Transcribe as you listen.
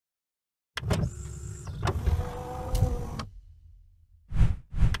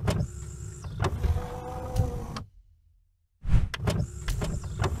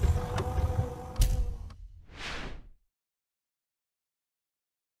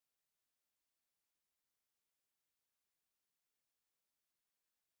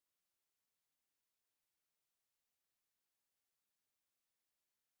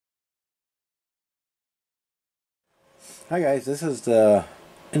Hi guys, this is the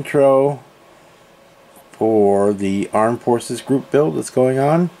intro for the Armed Forces group build that's going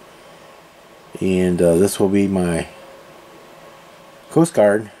on, and this will be my Coast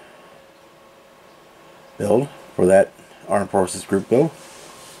Guard build for that Armed Forces group build.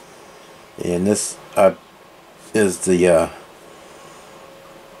 And this is the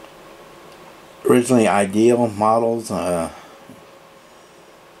originally ideal models.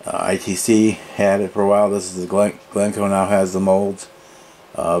 ITC had it for a while. This is the Glencoe now has the molds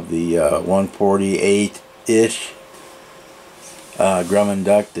of the 148-ish Grumman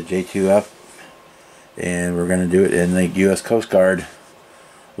duck, the J2F, and we're going to do it in the U.S. Coast Guard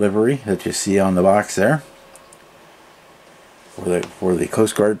livery that you see on the box there for the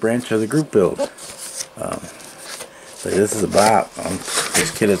Coast Guard branch of the group build. So this is about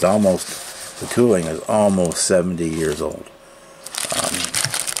this kit is almost, the tooling is almost 70 years old.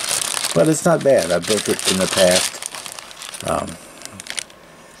 But it's not bad. I've built it in the past.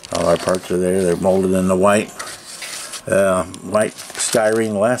 All our parts are there. They're molded in the white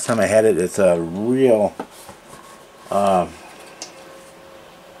styrene. The last time I had it, it's a real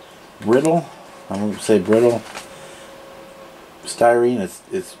brittle. I'm going to say brittle styrene.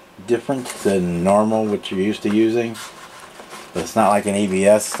 It's different than normal, what you're used to using. But it's not like an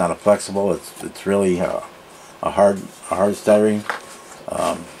ABS. It's not a flexible. It's really a hard styrene.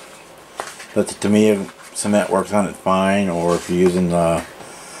 But to me, cement works on it fine, or if you're using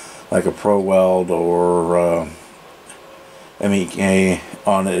like a Pro Weld or MEK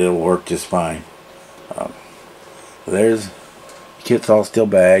on it, it'll work just fine. There's the kit's all still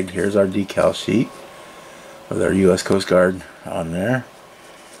bagged. Here's our decal sheet with our U.S. Coast Guard on there,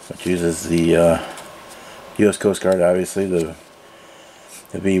 which uses the U.S. Coast Guard, obviously the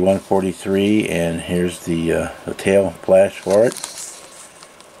V143, and here's the tail flash for it.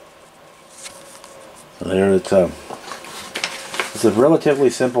 So there it's a relatively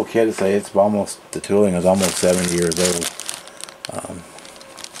simple kit. To say it's almost, the tooling is almost 70 years old.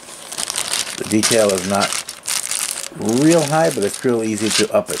 The detail is not real high, but it's real easy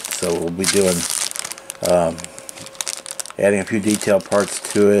to up it. So we'll be doing adding a few detail parts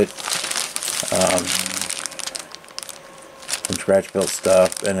to it, some scratch built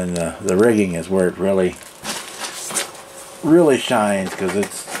stuff, and then the rigging is where it really shines,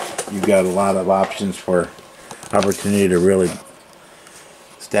 because you've got a lot of options for opportunity to really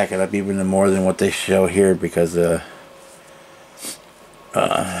stack it up even more than what they show here, because you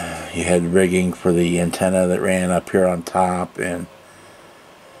had rigging for the antenna that ran up here on top, and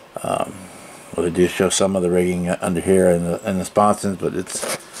well, they do show some of the rigging under here and the sponsons, but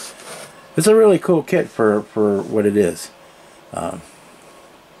it's a really cool kit for what it is.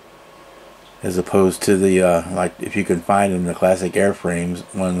 As opposed to the like, if you can find them, the classic airframes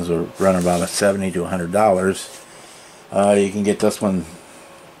ones are run about $70 to $100. You can get this one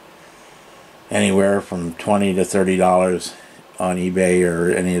anywhere from $20 to $30 on eBay or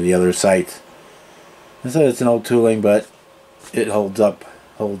any of the other sites. And so it's an old tooling, but it holds up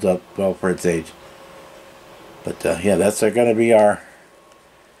well for its age. But yeah, that's going to be our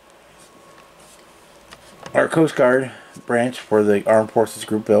Coast Guard branch for the Armed Forces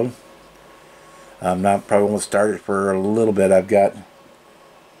group build. I'm not probably won't start it for a little bit. I've got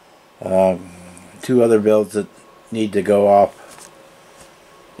two other builds that need to go off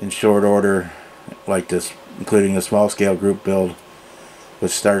in short order, like this, including the small scale group build,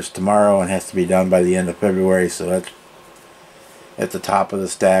 which starts tomorrow and has to be done by the end of February. So that's at the top of the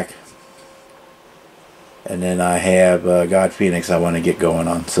stack. And then I have God Phoenix I want to get going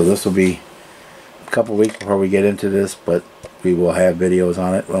on. So this will be a couple weeks before we get into this, but we will have videos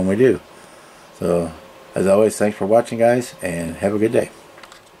on it when we do. So, as always, thanks for watching, guys, and have a good day.